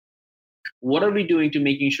what are we doing to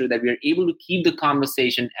making sure that we are able to keep the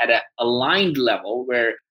conversation at an aligned level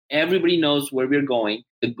where everybody knows where we're going,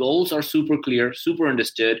 the goals are super clear, super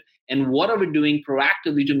understood, and what are we doing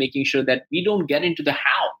proactively to making sure that we don't get into the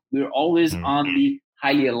how? We're always on the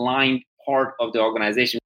highly aligned part of the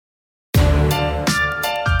organization.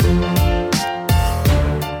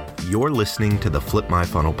 You're listening to the Flip My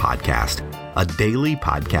Funnel podcast, a daily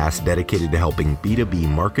podcast dedicated to helping B2B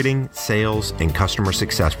marketing, sales, and customer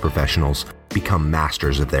success professionals become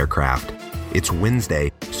masters of their craft. It's Wednesday,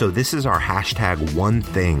 so this is our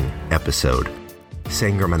 #OneThing episode.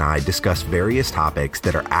 Sangram and I discuss various topics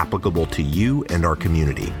that are applicable to you and our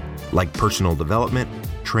community, like personal development,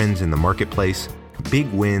 trends in the marketplace, big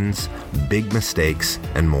wins, big mistakes,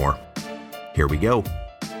 and more. Here we go.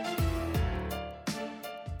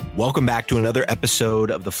 Welcome back to another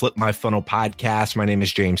episode of the Flip My Funnel podcast. My name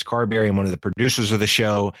is James Carberry. I'm one of the producers of the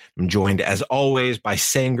show. I'm joined, as always, by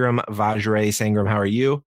Sangram Vajre. Sangram, how are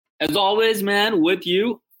you? As always, man, with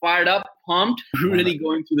you, fired up, pumped, really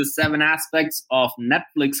going through the 7 aspects of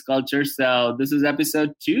Netflix culture. So this is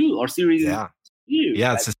episode 2 or series 2.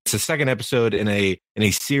 Yeah, it's the second episode in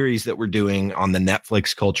a series that we're doing on the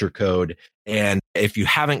Netflix culture code. And if you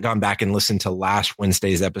haven't gone back and listened to last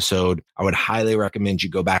Wednesday's episode, I would highly recommend you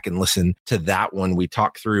go back and listen to that one. We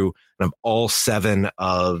talked through all 7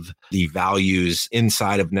 of the values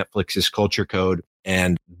inside of Netflix's culture code.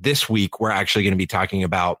 And this week, we're actually going to be talking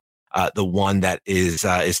about the one that is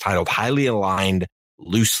titled Highly Aligned,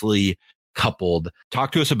 Loosely Coupled.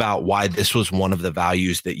 Talk to us about why this was one of the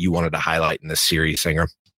values that you wanted to highlight in this series, Singer.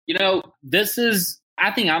 I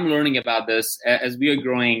think I'm learning about this as we are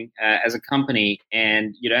growing as a company.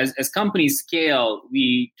 And, as companies scale,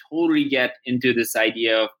 we totally get into this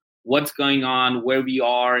idea of what's going on, where we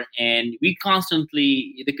are. And we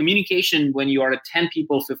constantly, the communication when you are a 10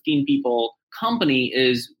 people, 15 people company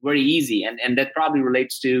is very easy. And that probably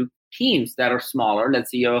relates to teams that are smaller. Let's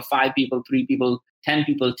say you have a 5 people, 3 people, 10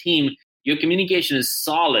 people team. Your communication is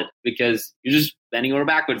solid because you're just bending over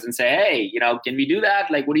backwards and say, hey, can we do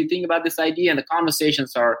that? Like, what do you think about this idea? And the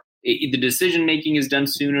conversations the decision making is done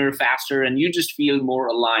sooner, faster, and you just feel more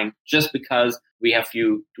aligned just because we have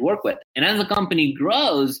you to work with. And as the company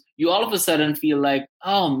grows, you all of a sudden feel like,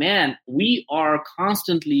 oh man, we are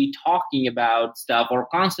constantly talking about stuff or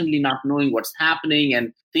constantly not knowing what's happening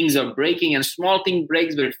and things are breaking and small thing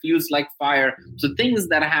breaks, but it feels like fire. So things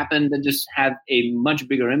that happen that just have a much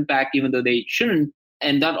bigger impact, even though they shouldn't.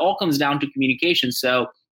 And that all comes down to communication. So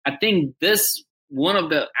I think this one of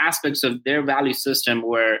the aspects of their value system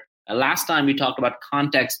where last time we talked about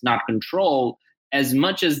context, not control, as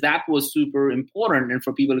much as that was super important and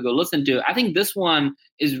for people to go listen to, I think this one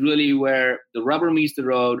is really where the rubber meets the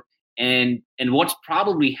road and what's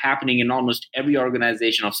probably happening in almost every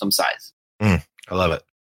organization of some size. I love it.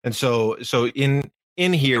 And so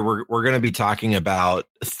in here, we're going to be talking about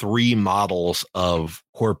 3 models of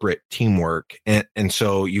corporate teamwork. And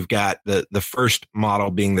so you've got the first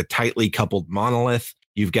model being the tightly coupled monolith.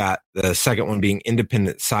 You've got the second one being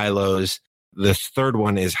independent silos. The third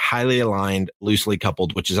one is highly aligned, loosely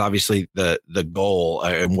coupled, which is obviously the goal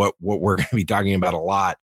and what we're going to be talking about a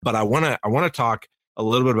lot. But I want to talk a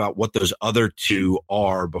little bit about what those other 2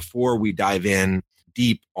 are before we dive in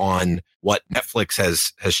deep on what Netflix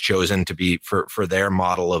has chosen to be for their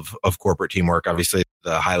model of corporate teamwork. Obviously,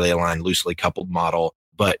 the highly aligned, loosely coupled model.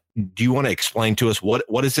 But do you want to explain to us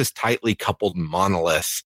what is this tightly coupled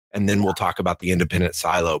monolith? And then we'll talk about the independent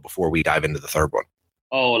silo before we dive into the third one.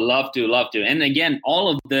 Oh, love to. And again, all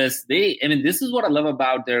of this, this is what I love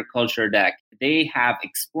about their culture deck. They have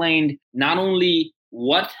explained not only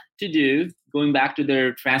what to do, going back to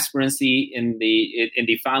their transparency in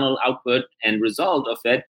the final output and result of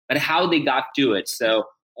it, but how they got to it. So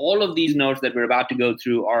all of these notes that we're about to go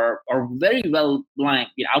through are very well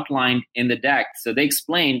outlined in the deck. So they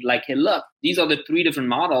explained like, hey, look, these are the 3 different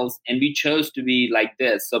models and we chose to be like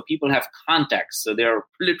this. So people have context. So they're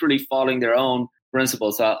literally following their own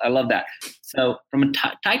principles. So I love that. So from a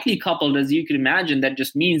tightly coupled, as you can imagine, that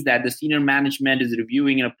just means that the senior management is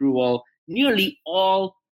reviewing and approval nearly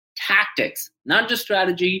all tactics, not just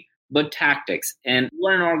strategy, but tactics. And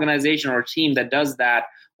we're an organization or a team that does that,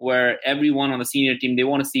 where everyone on the senior team, they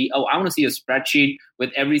want to see, I want to see a spreadsheet with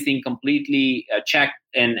everything completely checked,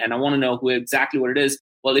 and I want to know exactly what it is.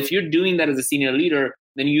 Well, if you're doing that as a senior leader,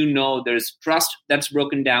 then there's trust that's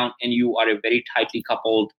broken down, and you are a very tightly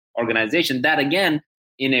coupled organization. That, again,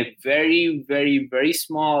 in a very, very, very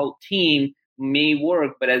small team may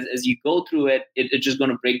work, but as you go through it, it's just going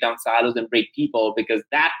to break down silos and break people, because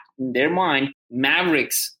that, in their mind,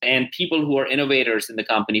 mavericks and people who are innovators in the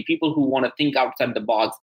company, people who want to think outside the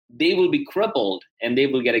box, they will be crippled and they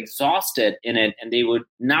will get exhausted in it, and they would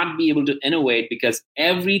not be able to innovate because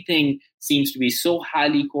everything seems to be so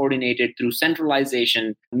highly coordinated through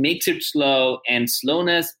centralization, makes it slow, and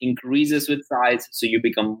slowness increases with size. So you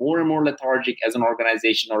become more and more lethargic as an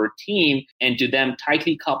organization or a team, and to them,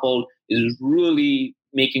 tightly coupled is really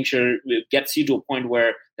making sure it gets you to a point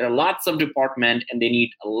where there are lots of department and they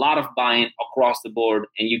need a lot of buy-in across the board.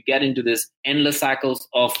 And you get into this endless cycles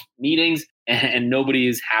of meetings and nobody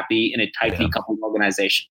is happy in a tightly coupled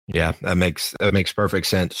organization. Yeah, that makes perfect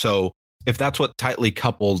sense. So if that's what tightly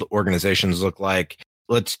coupled organizations look like,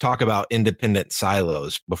 let's talk about independent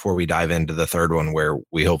silos before we dive into the third one where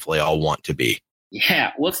we hopefully all want to be.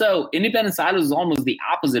 Yeah, well, so independent silos is almost the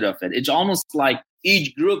opposite of it. It's almost like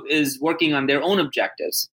each group is working on their own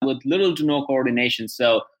objectives with little to no coordination.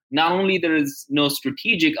 So not only there is no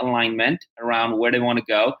strategic alignment around where they want to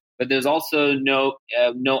go, but there's also no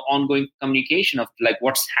ongoing communication of like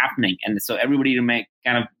what's happening. And so everybody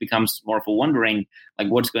kind of becomes more of a wondering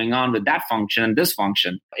like what's going on with that function and this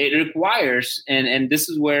function. It requires, and this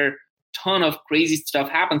is where ton of crazy stuff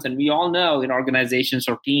happens. And we all know in organizations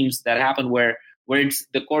or teams that happen where it's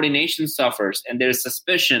the coordination suffers and there's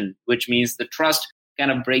suspicion, which means the trust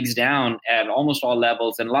kind of breaks down at almost all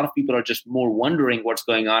levels. And a lot of people are just more wondering what's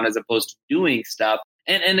going on as opposed to doing stuff.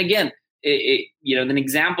 And again, an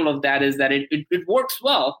example of that is that it works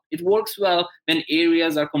well. It works well when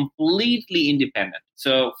areas are completely independent.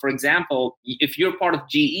 So, for example, if you're part of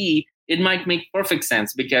GE, it might make perfect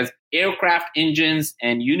sense because aircraft engines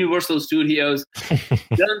and Universal Studios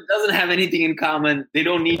doesn't have anything in common. They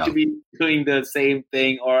don't need to be doing the same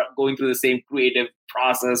thing or going through the same creative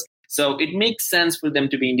process. So it makes sense for them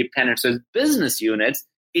to be independent. So as business units,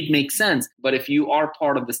 it makes sense. But if you are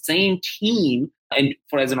part of the same team and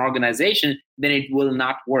as an organization, then it will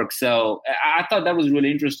not work. So I thought that was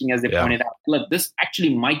really interesting as they pointed out. Look, this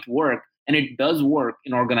actually might work, and it does work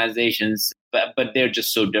in organizations, but they're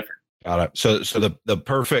just so different. Got it. So the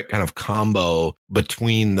perfect kind of combo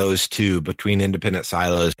between those two, between independent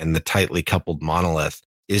silos and the tightly coupled monolith,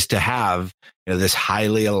 is to have this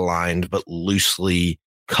highly aligned but loosely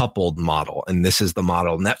coupled model. And this is the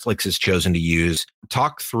model Netflix has chosen to use.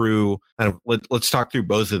 Talk through, let's talk through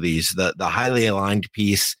both of these, the highly aligned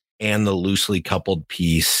piece and the loosely coupled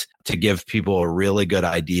piece, to give people a really good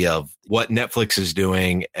idea of what Netflix is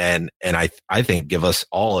doing. And I think give us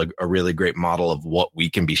all a really great model of what we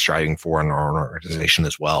can be striving for in our own organization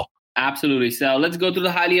as well. Absolutely. So let's go to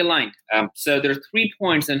the highly aligned. So there are 3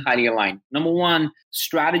 points in highly aligned. Number one,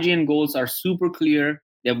 strategy and goals are super clear.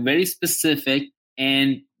 They're very specific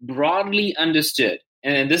and broadly understood.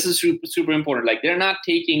 And this is super, super important. Like they're not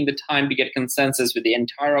taking the time to get consensus with the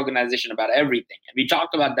entire organization about everything. And we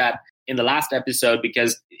talked about that in the last episode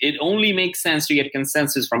because it only makes sense to get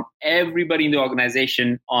consensus from everybody in the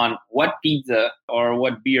organization on what pizza or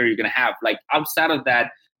what beer you're going to have. Like outside of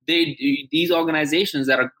that, these organizations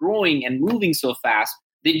that are growing and moving so fast,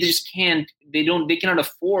 they cannot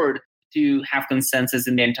afford to have consensus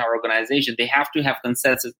in the entire organization. They have to have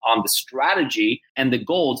consensus on the strategy and the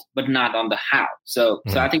goals, but not on the how. So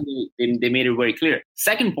I think they made it very clear.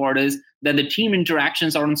 Second part is that the team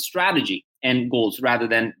interactions are on strategy and goals rather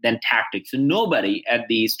than tactics. So nobody at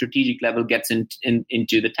the strategic level gets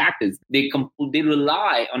into the tactics. They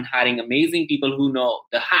rely on hiring amazing people who know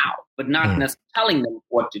the how, but not necessarily telling them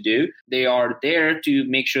what to do. They are there to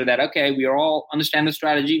make sure that, okay, we all understand the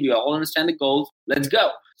strategy, we all understand the goals, let's go.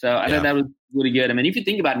 So I thought that was really good. I mean, if you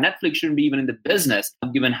think about it, Netflix shouldn't be even in the business,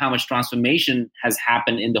 given how much transformation has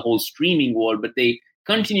happened in the whole streaming world, but they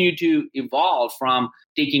continue to evolve from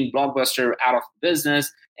taking Blockbuster out of the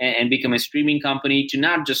business and become a streaming company to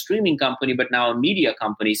not just streaming company, but now a media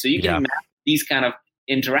company. So you can imagine these kind of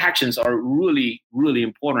interactions are really, really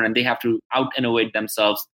important, and they have to out-innovate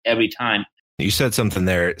themselves every time. You said something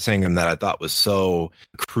there, saying that I thought was so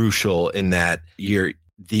crucial in that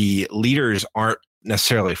the leaders aren't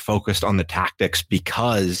necessarily focused on the tactics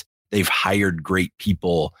because they've hired great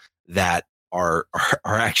people that are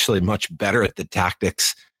actually much better at the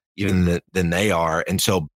tactics even than they are. And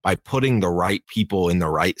so by putting the right people in the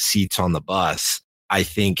right seats on the bus, I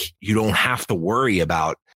think you don't have to worry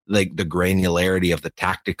about like the granularity of the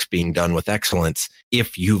tactics being done with excellence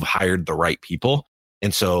if you've hired the right people.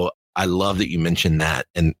 And so I love that you mentioned that.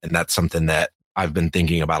 And that's something that I've been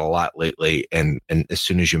thinking about a lot lately. And as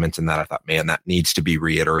soon as you mentioned that, I thought, man, that needs to be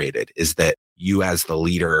reiterated, is that you as the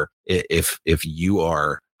leader, if you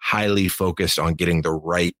are highly focused on getting the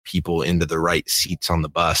right people into the right seats on the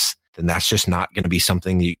bus, then that's just not going to be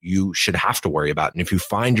something that you should have to worry about. And if you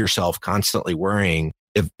find yourself constantly worrying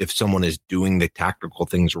if someone is doing the tactical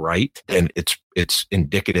things right, then it's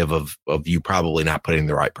indicative of you probably not putting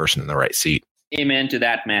the right person in the right seat. Amen to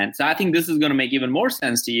that, man. So I think this is going to make even more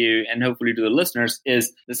sense to you and hopefully to the listeners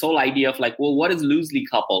is this whole idea of like, well, what is loosely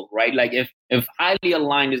coupled, right? Like if highly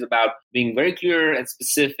aligned is about being very clear and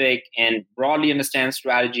specific and broadly understand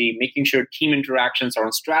strategy, making sure team interactions are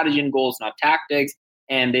on strategy and goals, not tactics.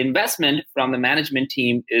 And the investment from the management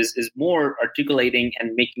team is more articulating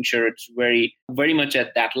and making sure it's very, very much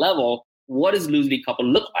at that level. What does loosely coupled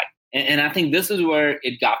look like? And I think this is where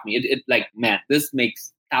it got me. It like, man, this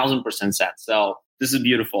makes 1,000% sense. So this is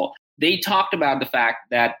beautiful. They talked about the fact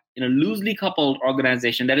that in a loosely coupled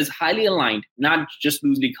organization that is highly aligned, not just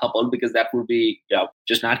loosely coupled, because that would be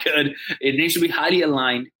just not good. It needs to be highly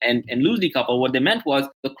aligned and loosely coupled. What they meant was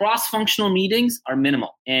the cross-functional meetings are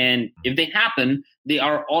minimal. And if they happen, they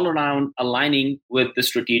are all around aligning with the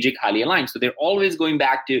strategic highly aligned. So they're always going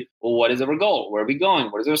back to, well, what is our goal? Where are we going?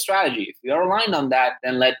 What is our strategy? If we are aligned on that,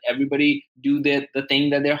 then let everybody do the thing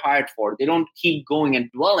that they're hired for. They don't keep going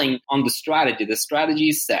and dwelling on the strategy. The strategy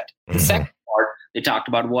is set. The second part they talked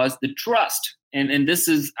about was the trust. And this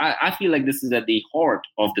is, I feel like this is at the heart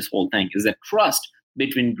of this whole thing, is that trust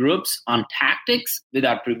between groups on tactics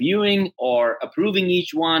without reviewing or approving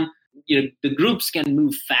each one. The groups can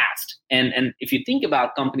move fast. And if you think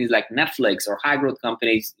about companies like Netflix or high growth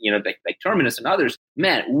companies, like Terminus and others,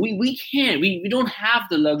 man, we don't have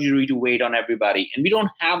the luxury to wait on everybody. And we don't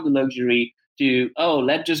have the luxury to,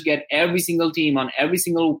 let's just get every single team on every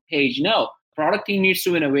single page. No, product team needs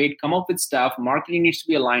to innovate, come up with stuff. Marketing needs to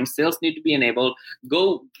be aligned. Sales need to be enabled.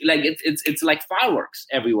 Go like it's like fireworks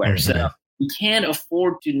everywhere. Mm-hmm. So we can't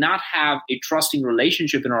afford to not have a trusting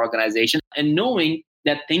relationship in our organization and knowing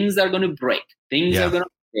that things are going to break, things are going to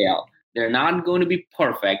fail. They're not going to be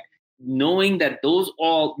perfect. Knowing that those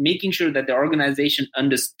all, making sure that the organization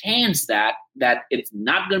understands that it's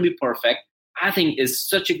not going to be perfect, I think is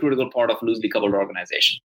such a critical part of loosely coupled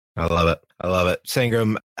organization. I love it.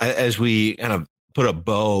 Sangram, as we kind of put a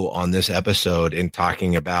bow on this episode in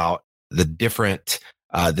talking about the different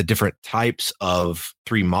types of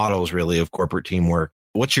three models really of corporate teamwork,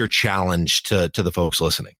 what's your challenge to the folks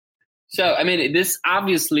listening? So, I mean, this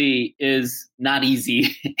obviously is not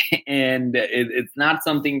easy, and it's not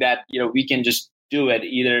something that we can just do it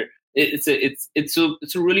either. It's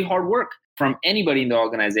a really hard work from anybody in the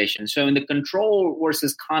organization. So, in the control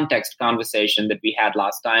versus context conversation that we had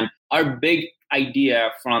last time, our big idea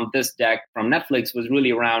from this deck from Netflix was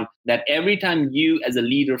really around that every time you as a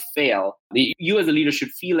leader fail, you as a leader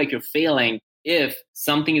should feel like you're failing if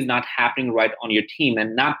something is not happening right on your team,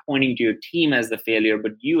 and not pointing to your team as the failure,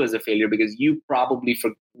 but you as a failure because you probably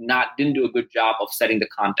didn't do a good job of setting the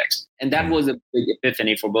context. And that was a big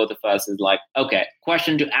epiphany for both of us, is like, okay,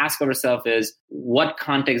 question to ask ourselves is, what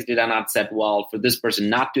context did I not set well for this person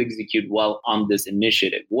not to execute well on this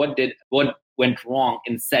initiative? What went wrong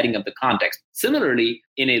in setting up the context? Similarly,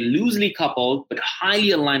 in a loosely coupled but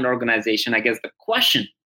highly aligned organization, I guess the question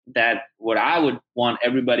that what I would want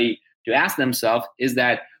everybody to ask themselves is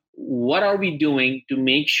that, what are we doing to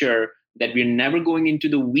make sure that we're never going into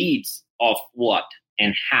the weeds of what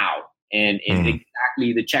and how and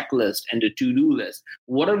exactly the checklist and the to-do list?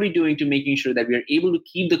 What are we doing to making sure that we're able to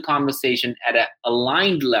keep the conversation at an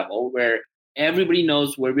aligned level where everybody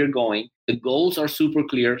knows where we're going, the goals are super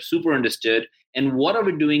clear, super understood, and what are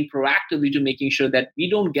we doing proactively to making sure that we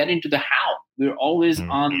don't get into the how? We're always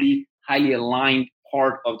on the highly aligned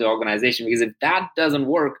part of the organization, because if that doesn't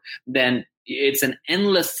work, then it's an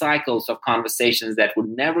endless cycles of conversations that would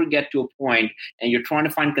never get to a point, and you're trying to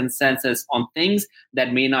find consensus on things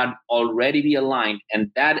that may not already be aligned, and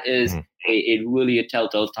that is really a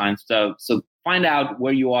telltale sign. So find out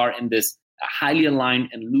where you are in this highly aligned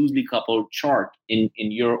and loosely coupled chart in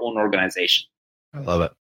your own organization. I love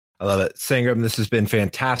it. Sangram, this has been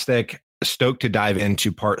fantastic. Stoked to dive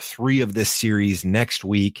into part 3 of this series next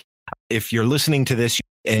week. If you're listening to this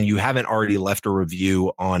and you haven't already left a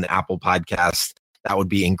review on Apple Podcasts, that would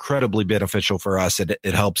be incredibly beneficial for us. It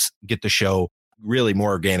helps get the show really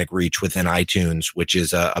more organic reach within iTunes, which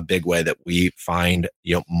is a big way that we find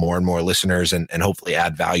more and more listeners and hopefully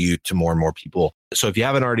add value to more and more people. So if you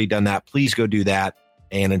haven't already done that, please go do that.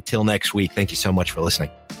 And until next week, thank you so much for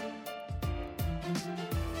listening.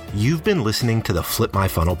 You've been listening to the Flip My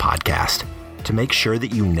Funnel podcast. To make sure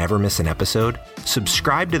that you never miss an episode,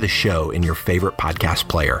 subscribe to the show in your favorite podcast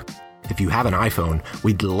player. If you have an iPhone,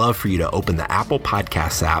 we'd love for you to open the Apple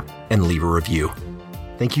Podcasts app and leave a review.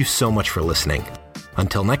 Thank you so much for listening.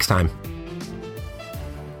 Until next time.